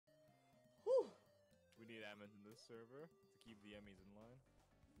scammers in this server to keep the Emmys in line.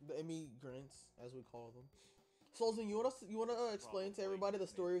 The immigrants, as we call them. Solzen, you wanna explain to everybody the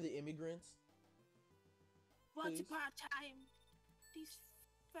story of the immigrants? Once upon a time, these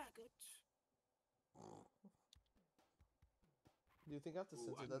faggots. Do you think I have to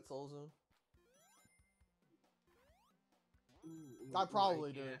censor that, Solzen? Ooh, I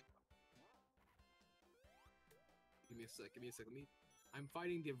probably do. Give me a sec. I'm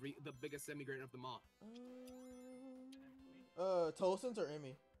fighting the biggest immigrant of them all. Tolson's or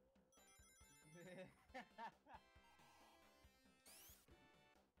Emmy?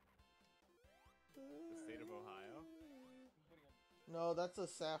 The state of Ohio? No, that's a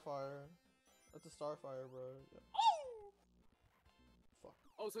Sapphire. That's a Starfire, bro. Yeah. Oh! Fuck.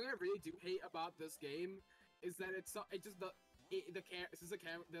 Oh, something I really do hate about this game is that since the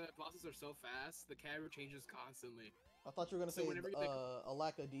bosses are so fast, the camera changes constantly. I thought you were gonna say a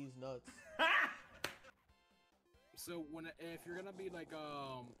lack of D's nuts. So if you're gonna be like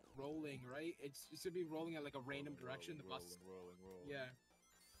rolling, right? It should be rolling at like a random direction. The bus. Rolling. Yeah.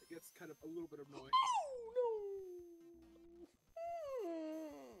 It gets kind of a little bit annoying. Oh no!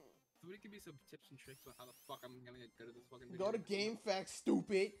 Somebody give me some tips and tricks on how the fuck I'm gonna get good at this fucking video. Go to GameFAQs,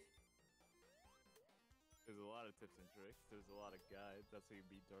 stupid. There's a lot of tips and tricks. There's a lot of guides. That's how you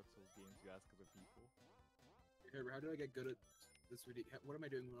beat Dark Souls games. You ask other people. Herbert, how do I get good at this video? What am I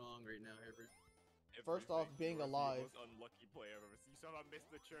doing wrong right now, Herbert? First off, being alive. The most unlucky player I've ever seen. You somehow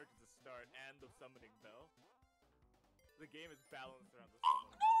missed the church at the start and the summoning bell. The game is balanced around the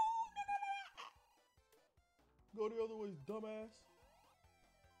summoning bell. Go the other way, dumbass.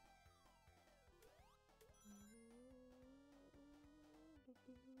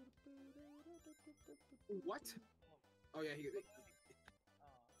 What? Oh yeah, This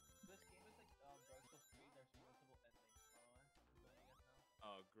game is like Dark Souls 3. There's multiple endings.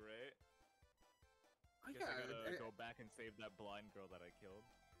 Oh, great. I Guess I gotta go back and save that blind girl that I killed.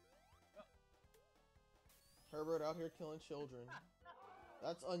 Herbert out here killing children.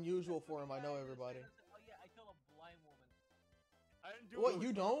 That's unusual for him, I know, everybody. Oh yeah, I killed a blind woman. I didn't do What, it on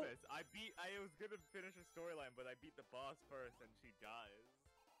you don't? purpose. I was gonna finish her storyline, but I beat the boss first and she dies.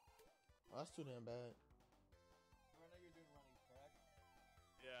 Oh, that's too damn bad. Right now you're doing running, correct?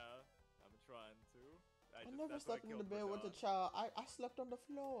 Yeah, I'm trying to. I never slept in the bed with a child. I slept on the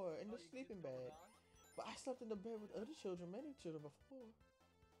floor in the sleeping bag. But I slept in the bed with other children, many children before.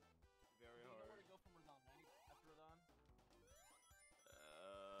 Very You know hard. where to go from Radon, right? After Radon?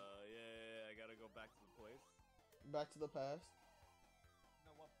 Yeah, I gotta go back to the place. Back to the past.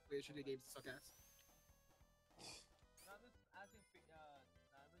 No, what? Wait, should the game suck ass? No, I'm just asking.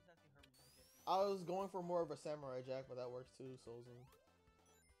 I'm just asking her. I was going for more of a Samurai Jack, but that works too, Solzen.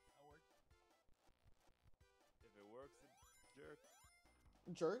 That works. If it works, it jerks.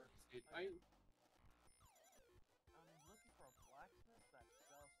 Jerk? I'm looking for a blacksmith that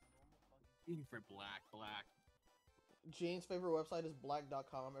sells normal fucking. Looking for black. Jane's favorite website is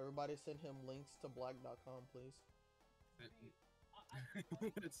black.com. Everybody send him links to black.com, please.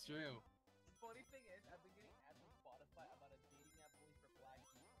 That's true. The funny thing is, I've been getting ads on Spotify about a dating app only for black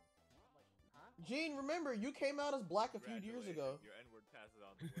people. I'm like, huh? Gene, remember, you came out as black a few years ago. Your N-word passes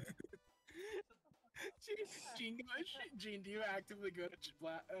on the way. Gene, do you actively go to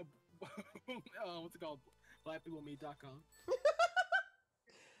black? What's it called? BlackPeopleMeet.com.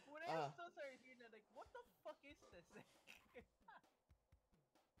 When I'm so sorry, hearing that, like, what the fuck is this?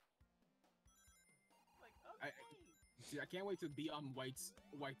 Like, okay. See, I can't wait to be on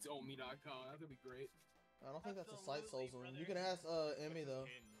whitesonly.com. That's gonna be great. I don't think that's a site, Solzen. You can ask Emmy though.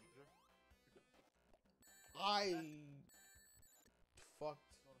 I fucked.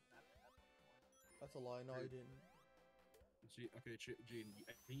 That's a lie. No, I didn't. Okay, Gene,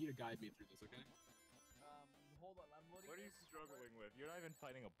 you need to guide me through this, okay? Hold on, I'm loading. What are you struggling with? You're not even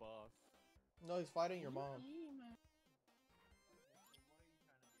fighting a boss. No, he's fighting your mom.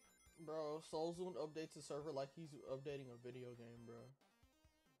 Bro, Solzen updates the server like he's updating a video game, bro.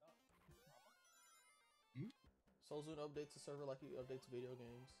 Solzen updates the server like he updates video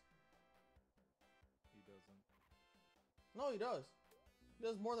games. He doesn't. No, he does. He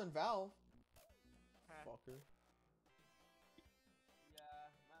does more than Valve. Fucker. Yeah,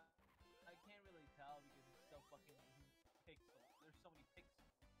 I can't really tell because it's so fucking pixels. There's so many pixels.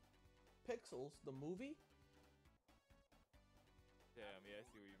 Pixels, the movie? Damn, yeah, I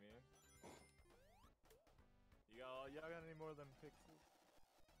see what you mean. Y'all got any more than pixels?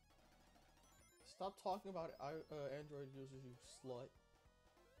 Stop talking about Android users, you slut.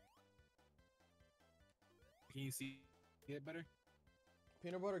 Can you see it better?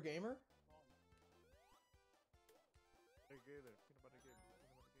 Peanut Butter Gamer? Peanut butter gamer.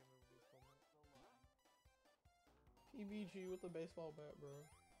 He beat you with a baseball bat, bro.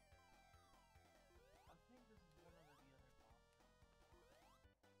 I think this is one of the other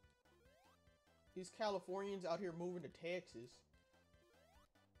bosses. These Californians out here moving to Texas.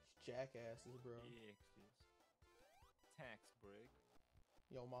 These jackasses, bro. Texas. Tax break.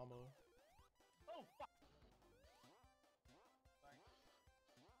 Yo, mama. Oh fuck! Sorry.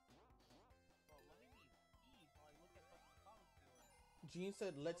 Bro, let me eat while I look at fucking Thomas doing. Gene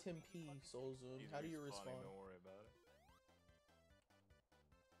said, "Let him pee." Soulzoon. He's How do you respawning, respond? Don't worry about it.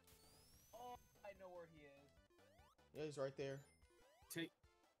 Oh, I know where he is. Yeah, he's right there. Take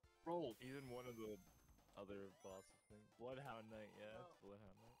roll. He's in one of the other bosses thing. Bloodhound Knight, yeah, Oh. it's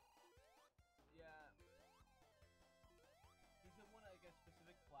Bloodhound Knight. Yeah. He's in one like a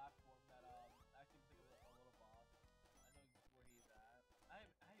specific platform that I can think of a little boss. I know where he's at. I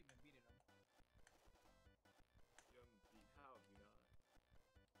haven't even beaten him. Young Pete, how have you not?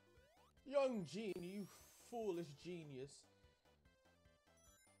 Young Gene, you foolish genius.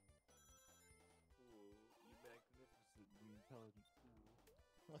 Fool, you magnificently intelligent fool.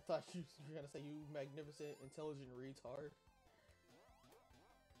 I thought you were gonna say you magnificent, intelligent retard.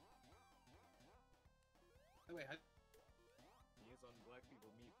 Oh, wait, He is on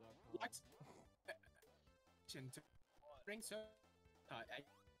blackpeoplemeet.com. what? Bring so. I.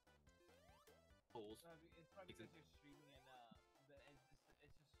 Holes. It's probably Ethan. because you're streaming and it's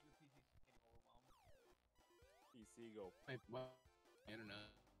just your PC's getting overwhelmed. PC go. Wait, what? I don't know.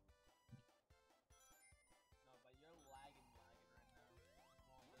 No, but you're lagging right now. Well,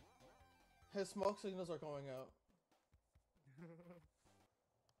 that's what. His smoke signals are going out.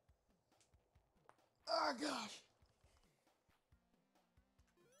 Oh gosh.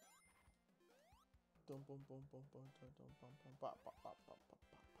 Dum bum bum bum bum dum dum bum bum ba ba ba ba ba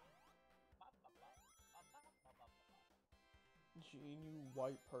ba. Gene, you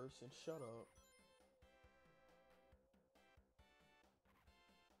white person, shut up.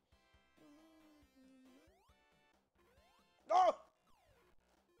 No!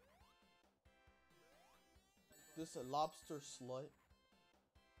 This a lobster slut.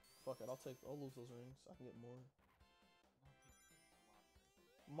 Fuck it, I'll lose those rings. I can get more.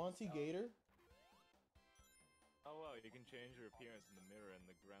 Monty Gator? Oh well, you can change your appearance in the mirror and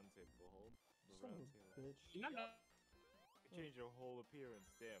the ground table will hold. The Son of round a table. bitch. You know. You can change your whole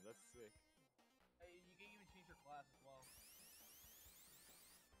appearance. Damn, that's sick. Hey, you can even change your class as well.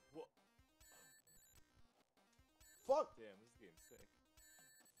 What? Fuck! Damn, this game's sick.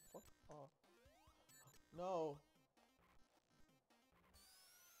 Fuck off. No.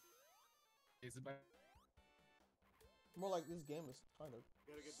 Is it by? More like this game is kind of.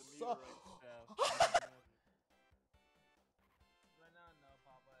 Gotta get the So- meteorite staff. Right now, no,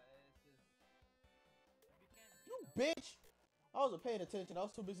 Papa. It's just if you can't. You bitch! I wasn't paying attention. I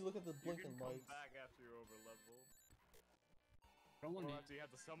was too busy looking at the You blinking can come lights. back after you're over leveled. Don't want Or to. after you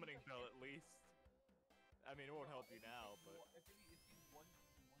have the summoning bell at least. I mean, it won't help you now, but... If he's one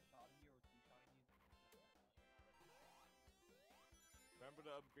shotting you or two shotting you, Remember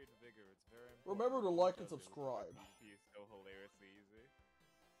to upgrade Vigor, it's very important. Remember to like and because it will subscribe. make PvP so hilariously easy.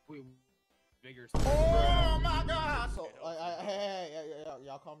 Wait, bigger. Oh my god! So, hey,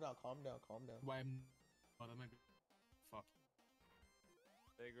 y'all calm down. Why? Oh, that might be. Fuck.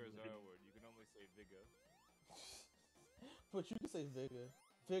 Vigor is our word, you can only say Vigor. But you can say vigor.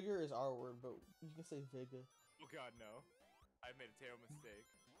 Vigor is our word, but you can say vigor. Oh god, no. I made a terrible mistake.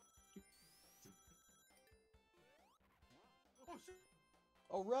 Oh shit!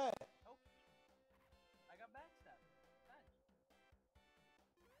 Alright! Oh, I got backstabbed. Thanks.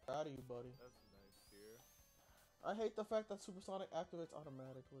 Proud of you, buddy. That's nice here. I hate the fact that Supersonic activates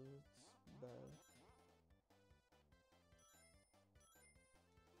automatically. It's bad.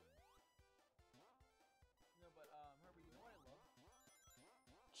 No, but Herbert, you know what I love?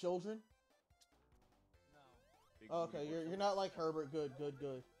 Children? No. Big Oh, okay, booty you're not like Herbert. Good. One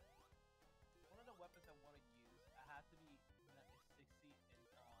of the weapons I want to use, I have to be 60 in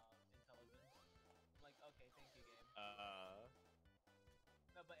intelligence. Like, okay, thank you, game.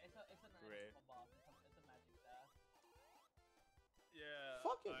 No, but it's a Great. boss. It's a magic staff. Yeah,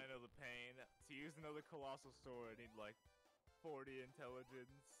 Fuck it. I know the pain. To use another colossal sword, I need like 40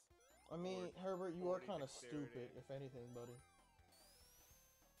 intelligence. I mean, Or Herbert, you are 40 kind of dexterity. stupid, if anything, buddy.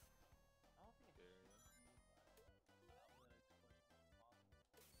 I don't think it's There.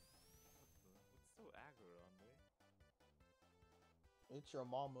 What's so aggro on me? It's your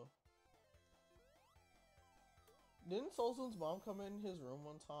mama. Didn't Soulzoon's mom come in his room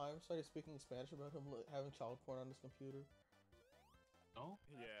one time, started speaking Spanish about him having child porn on his computer? No.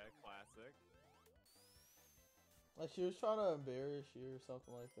 Yeah, classic. Like, she was trying to embarrass you or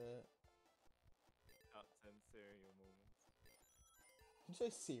something like that. Top 10 cereal moments. Did you say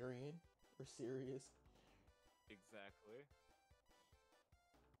Syrian or serious? Exactly.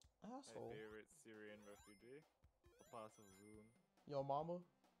 My Asshole. favorite Syrian refugee. Apostle Zoon. Yo, mama.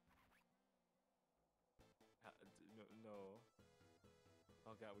 No.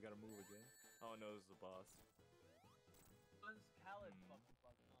 Oh god, we gotta move again. Oh no, this is the boss. What's Khaled fucking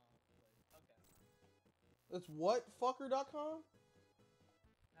fuck? Okay. It's what? Fucker.com?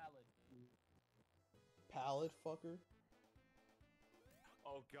 Khaled. Pallet fucker.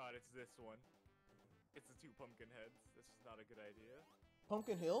 Oh god, it's this one. It's the 2 pumpkin heads. This is not a good idea.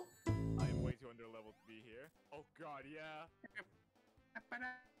 Pumpkin Hill? I am way too underleveled to be here. Oh god, yeah.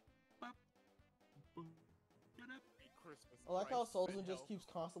 Christmas. I like how Christ, Solzen spend just health. keeps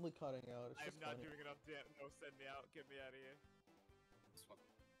constantly cutting out. It's I am just not funny. doing enough damn. No, send me out. Get me out of here.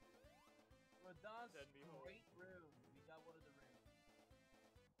 Radon's Send me home. great room. We got one of the rooms.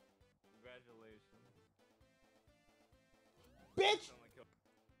 Congratulations. Bitch! Sound like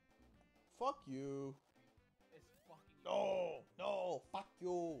Fuck you. It's fucking. No, fuck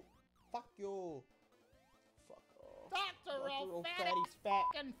you. Fuck you. Fuck off. Dr. Dr. O'Fatty, fat,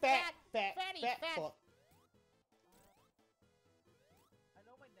 fucking fat, fatty, fat, fat. fuck. I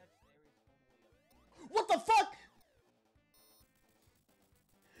know my next area is totally up. What the fuck?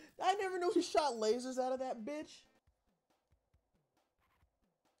 I never knew he shot lasers out of that bitch.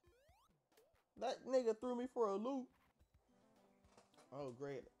 That nigga threw me for a loop. Oh,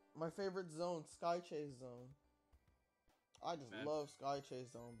 great. My favorite zone, Sky Chase Zone. I just Man. love Sky Chase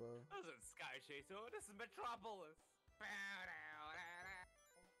Zone, bro. This isn't Sky Chase. Oh, this is Metropolis.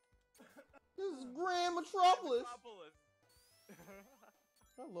 This is Grand Metropolis. Metropolis.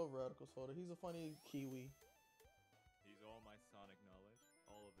 I love Radical Soda. He's a funny Kiwi. He's all my Sonic knowledge.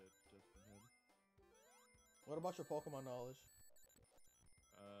 All of it, just from him. What about your Pokemon knowledge?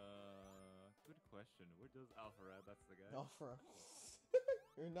 Good question. Where does Alpharad? That's the guy. No, for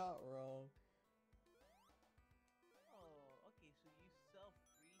you're not wrong. Oh, okay. So you sell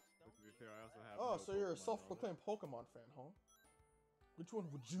free stuff. But to be fair, I also have. Oh, no so you're a Pokemon self-proclaimed Pokemon fan, huh? Which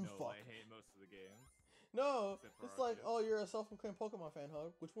one would you knowledge. No, fuck? I hate most of the games. No, Except for it's like, Arceus. oh, you're a self-proclaimed Pokemon fan,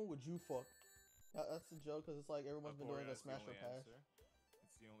 huh? Which one would you fuck? That's the joke, because it's like everyone's been doing a That's the Smash or only Pass. answer.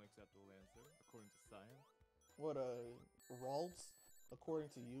 It's the only acceptable answer, according to science. What, Ralts?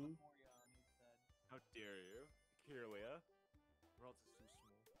 According to you? Morion, he said. How dare you? Kirlia. Ralts is too small.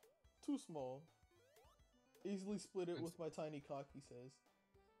 Too small. Easily split it with my tiny cock, he says.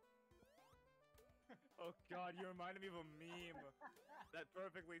 Oh god, you reminded me of a meme that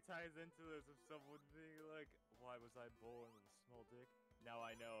perfectly ties into this of someone being like, why was I born with a small dick? Now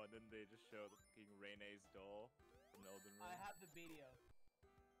I know, and then they just show the fucking Rene's doll from Elden Ring. I have the video.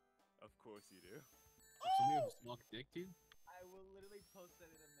 Of course you do. Somebody have a small dick, dude? I will literally post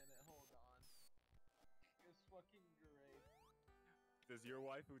that in a minute. Hold on. It's fucking great. Does your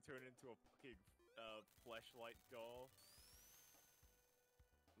wife who turned into a fucking fleshlight doll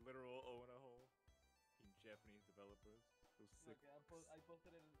literal Owena hole? Fucking Japanese developers. Those sick. Okay, I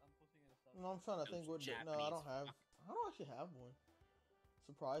posted it. I'm posting it in a sub. No, I'm trying to think Those what. No, I don't Japanese have. I don't actually have one.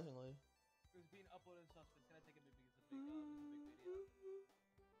 Surprisingly. It's being uploaded and stuff. So it's gonna take a bit because it's a big video.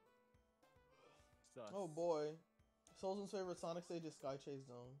 Sus. Oh boy. Solzen's favorite Sonic stage is Sky Chase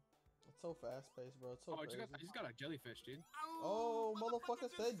Zone. It's so fast paced, bro. It's so Oh, I crazy. just got a jellyfish, dude. Oh, motherfucker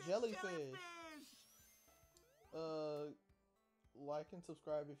said jellyfish. Like and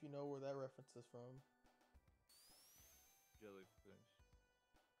subscribe if you know where that reference is from. Jellyfish.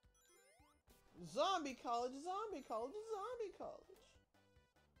 Zombie college, zombie college, zombie college.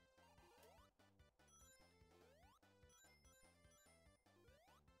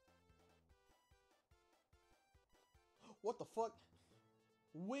 What the fuck?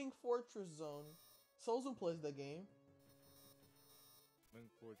 Wing Fortress Zone. Solzen plays that game. Wing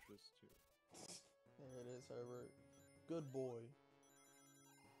Fortress 2. There it is, Herbert. Good boy.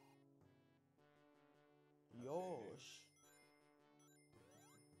 Yosh.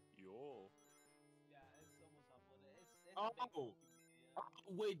 Yo. Yeah, it's almost uploaded. It's a big Oh. fucking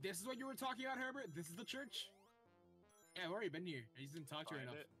video. Wait, this is what you were talking about, Herbert? This is the church? Yeah, I've already been here. I just didn't talk to her Find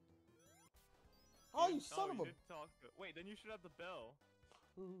enough. it. Oh, you son of you a... did talk to. Wait, then you should have the bell.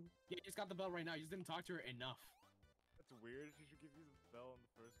 Yeah, you just got the bell right now. You just didn't talk to her enough. That's weird. She should give you the bell on the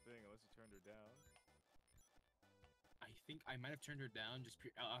first thing, unless you turned her down. I think I might have turned her down just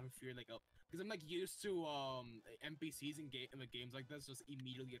out of fear, like, because I'm like used to NPCs in games like this just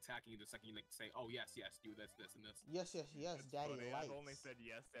immediately attacking you the second you like say, oh yes, do this, and this. Yes, yes, yes, It's daddy funny. likes. I've only said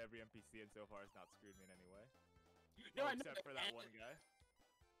yes to every NPC, and so far it's not screwed me in any way. No, Oh, I know, except for that one guy.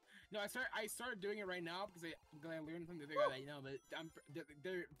 No, I started doing it right now because I learned from the other guy that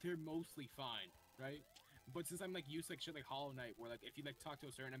they're mostly fine, right? But since I'm like used to like shit like Hollow Knight, where like if you like talk to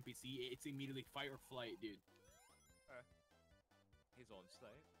a certain NPC, it's immediately fight or flight, dude. He's on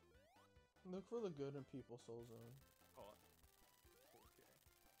site. Look for the good in people, Soul Zone. Caught. 4K.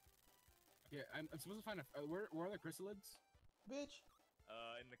 Yeah, I'm supposed to find where are the chrysalids? Bitch.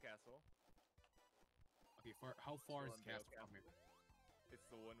 In the castle. Okay, how far is Still the in castle from here? It's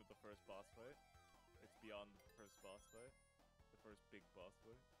the one with the first boss fight. It's beyond the first boss fight. The first big boss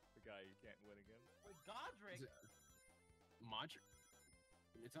fight. The guy you can't win against. Wait, Godric? Is it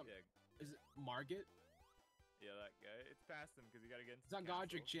It's not. Yeah, Is it Margit? yeah, that guy. It's past him because you gotta get into It's not the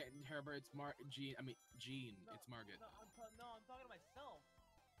castle. Godric, Herbert. It's Jean. I mean Jean. No, It's Margit. No, I'm talking to myself.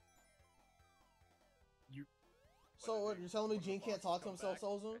 So what, you're telling me Gene can't talk to himself,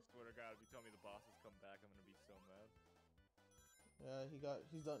 Soul I Zone? swear to God, if you tell me the bosses come back, I'm gonna be so mad. Yeah, he got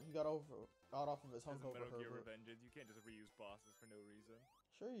off of his This is hungover, Metal Gear Herbert. Revengeance. You can't just reuse bosses for no reason.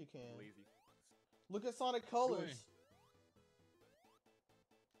 Sure you can. Lazy fucks. Look at Sonic Colors.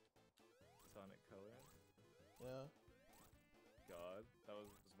 Sonic Color. Yeah. God, that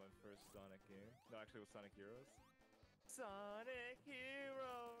was my first Sonic game. No, actually, it was Sonic Heroes. Sonic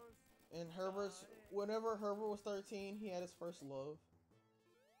Heroes. And whenever Herbert was 13, he had his first love.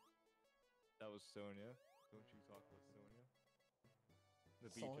 That was Sonya. Don't you talk about Sonya?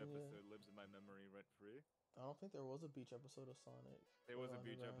 The beach Sonya. episode lives in my memory rent free. I don't think there was a beach episode of Sonic. There was a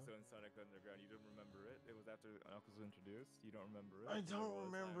beach Underground. episode in Sonic Underground. You don't remember it? It was after Knuckles was introduced. You don't remember it? I There don't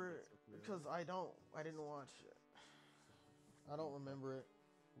was, remember it so clearly. because I didn't watch it. I don't remember it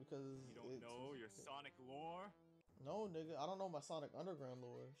because You don't know your Sonic lore? No, nigga, I don't know my Sonic Underground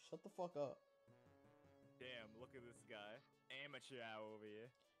lore. Shut the fuck up. Damn, look at this guy. Amateur over here.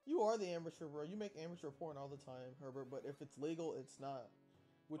 You are the amateur, bro. You make amateur porn all the time, Herbert. But if it's legal, it's not.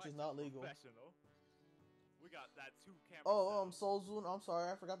 Which is not legal. Professional. We got that 2 camera. Oh, Soul Zone, I'm sorry,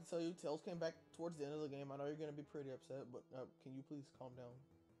 I forgot to tell you. Tails came back towards the end of the game. I know you're gonna be pretty upset, but can you please calm down?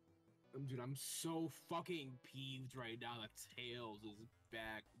 Dude, I'm so fucking peeved right now that Tails is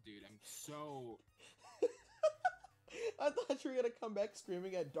back, dude. I'm so. I thought you were gonna come back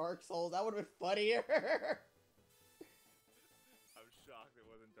screaming at Dark Souls. That would have been funnier. I'm shocked it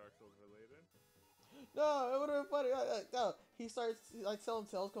wasn't Dark Souls related. No, it would have been funny. No, he starts like telling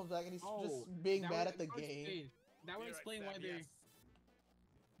Tails comes back and he's just being mad at the game. That would explain why they're.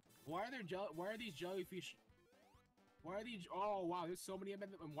 Why are these jellyfish? Why are these? Oh wow, there's so many of them,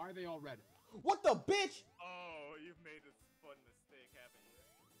 and why are they all red? What the bitch? Oh, you've made a fun mistake, haven't you?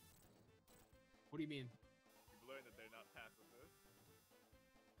 What do you mean? You've learned that they're not pacifists.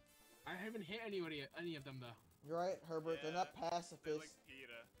 I haven't hit any of them though. You're right, Herbert. Yeah, they're not They're pacifists. like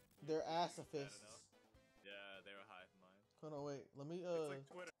PETA. They're I acifists. don't know. Yeah, they're a hive mind. Hold on, wait. Let me It's like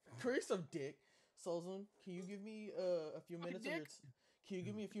Twitter. create some dick. Soulzone, can you give me a few minutes of your Can you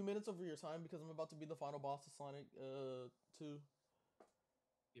give me a few minutes of your time because I'm about to be the final boss of Sonic 2.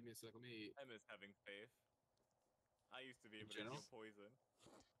 Give me a sec. Let me. I miss having faith. I used to be able to general? kill poison.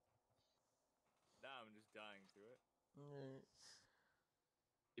 Now I'm just dying to it. Alright.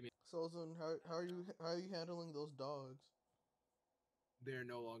 Give me- Soulzone, how are you handling those dogs? They're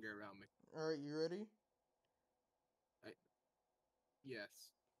no longer around me. Alright, you ready? Yes.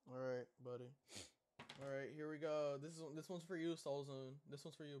 Alright, buddy. Alright, here we go. This one's for you, Soulzone. This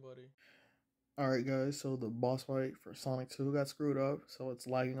one's for you, buddy. Alright guys, so the boss fight for Sonic 2 got screwed up, so it's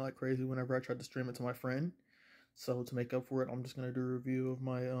lagging like crazy whenever I tried to stream it to my friend. So to make up for it, I'm just gonna do a review of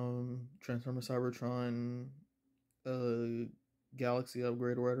my Transformer Cybertron Galaxy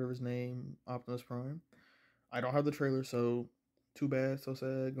upgrade or whatever his name, Optimus Prime. I don't have the trailer, so too bad, so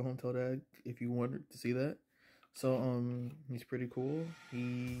sad. Go home, tell Dad if you wanted to see that. So he's pretty cool.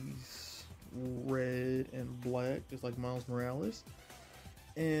 He's red and black, just like Miles Morales.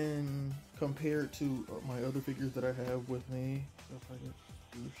 And compared to my other figures that I have with me, if I can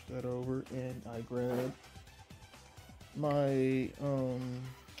push that over, and I grab my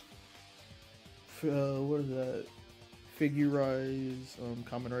what is that? Figurize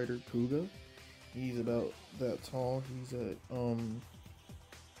Kamen Rider Kuga. He's about that tall. He's at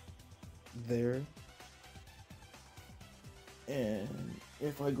there. And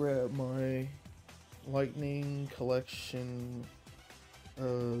if I grab my Lightning Collection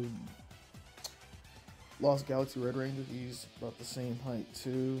Lost Galaxy Red Ranger, he's about the same height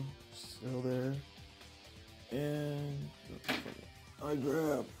too, still there. And I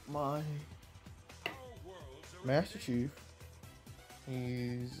grab my Master Chief,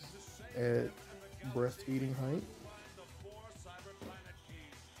 he's at breastfeeding height.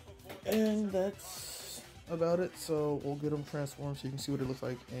 And that's about it, so we'll get him transformed so you can see what it looks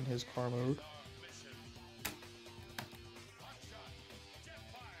like in his car mode.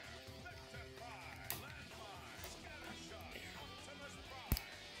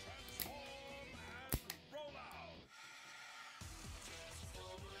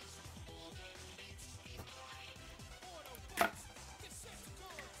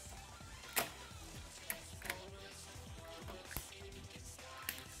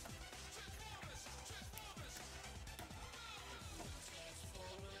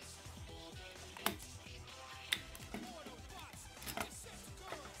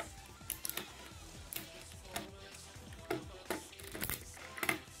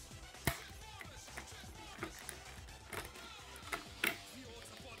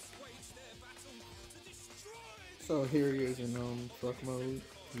 So here he is in truck mode.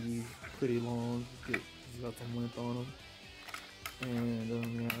 He's pretty long. He's got some length on him,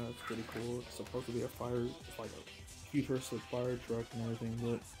 and yeah, it's pretty cool. It's supposed to be a fire, it's like a futuristic fire truck and everything,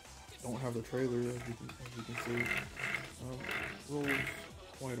 but don't have the trailer as you can see. Rolls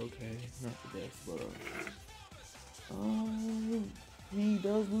quite okay, not the best, but he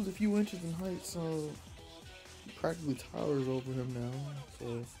does lose a few inches in height, so he practically towers over him now.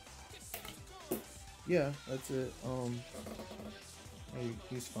 So. Yeah, that's it.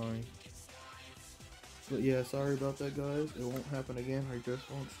 He's fine. But yeah, sorry about that, guys. It won't happen again. I just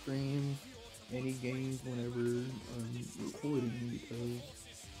won't stream any games whenever I'm recording because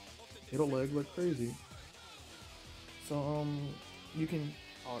it'll lag like crazy. So you can,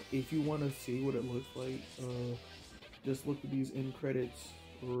 if you want to see what it looks like, just look at these end credits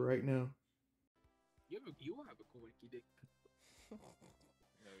right now. You have a cool wiki dick.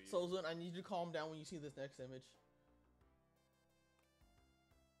 Sozun, I need you to calm down when you see this next image.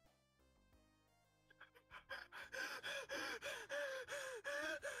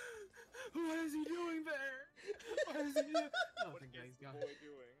 What is he doing there? What is he doing? What is the boy doing?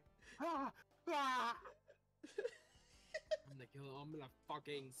 I'm gonna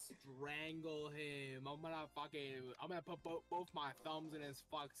fucking strangle him. I'm gonna put both my thumbs in his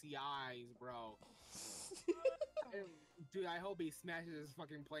foxy eyes, bro. Dude, I hope he smashes his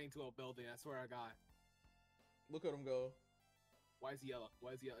fucking plane to a building. I swear to God. Look at him go. Why is he yellow?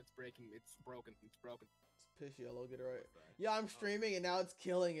 Why is he yellow? It's breaking. It's broken. It's broken. It's piss yellow. Get it right. Yeah, I'm streaming and now it's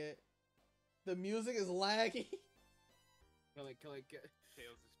killing it. The music is laggy. Kill it.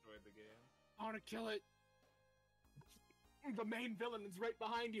 Tails destroyed the game. I want to kill it. The main villain is right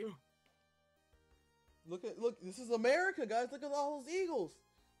behind you. Look, this is America, guys. Look at all those eagles.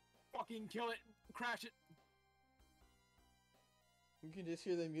 Fucking kill it. Crash it. You can just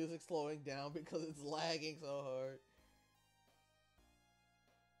hear the music slowing down because it's lagging so hard.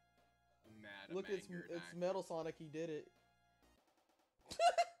 I'm mad. Look, it's Metal Sonic. He did it.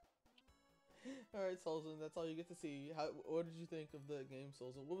 Alright, Solzun, that's all you get to see. What did you think of the game,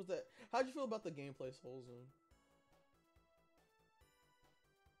 Solzun? What was that? How'd you feel about the gameplay, Solzun?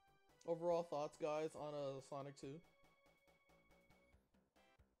 Overall thoughts, guys, on Sonic 2?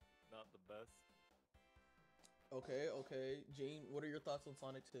 Not the best. Okay. Gene, what are your thoughts on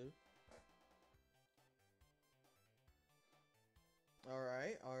Sonic 2?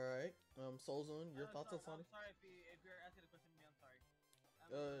 Alright. Solzun, your thoughts on Sonic? I'm sorry if you're asking a question to me, I'm sorry.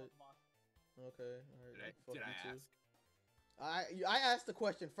 I'm lost. Okay, alright. Did I ask? I asked the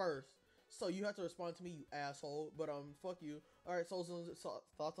question first, so you have to respond to me, you asshole. But fuck you. All right, Solzun,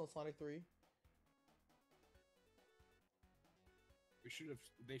 thoughts on Sonic 3?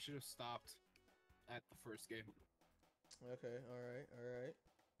 They should have stopped at the first game. Okay, all right.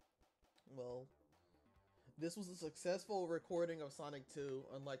 Well, this was a successful recording of Sonic 2,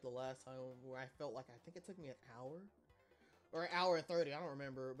 unlike the last time where I felt like I think it took me an hour. Or an hour and 30, I don't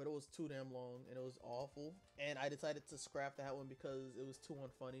remember, but it was too damn long, and it was awful. And I decided to scrap that one because it was too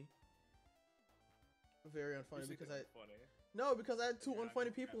unfunny. Very unfunny, because because I had two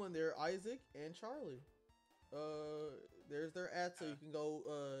unfunny people in there, Isaac and Charlie. There's their ad, so you can go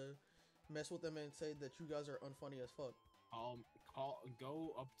mess with them and say that you guys are unfunny as fuck.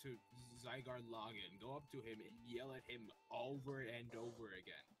 Go up to Zygarde Login, go up to him and yell at him over and over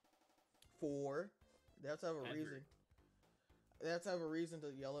again. They have to have a reason. They have to have a reason to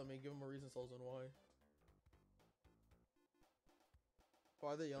yell at me. Give them a reason, Solzun. Why?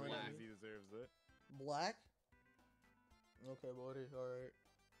 Why are they yelling at me? He deserves it. Black? Okay, buddy. Alright.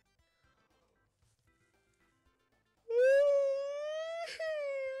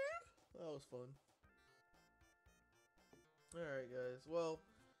 That was fun. Alright, guys. Well,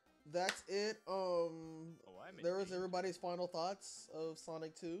 that's it. There was everybody's final thoughts of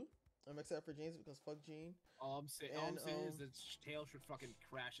Sonic 2. Except for James, because fuck Gene. All I'm saying is that Tails should fucking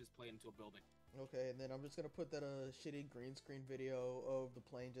crash his plane into a building. Okay, and then I'm just gonna put that shitty green screen video of the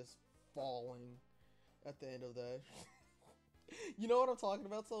plane just falling at the end of that. You know what I'm talking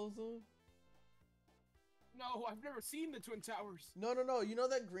about, Soulzoon? No, I've never seen the Twin Towers. No. You know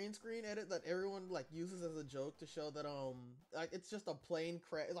that green screen edit that everyone like uses as a joke to show that like it's just a plane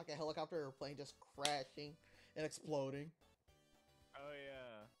crash, like a helicopter or a plane just crashing and exploding. Oh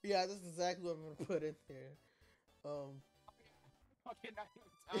yeah. Yeah, that's exactly what I'm gonna put in there. Okay,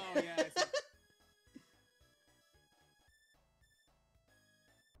 oh yeah. I see.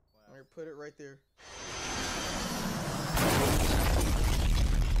 Wow. Alright, put it right there.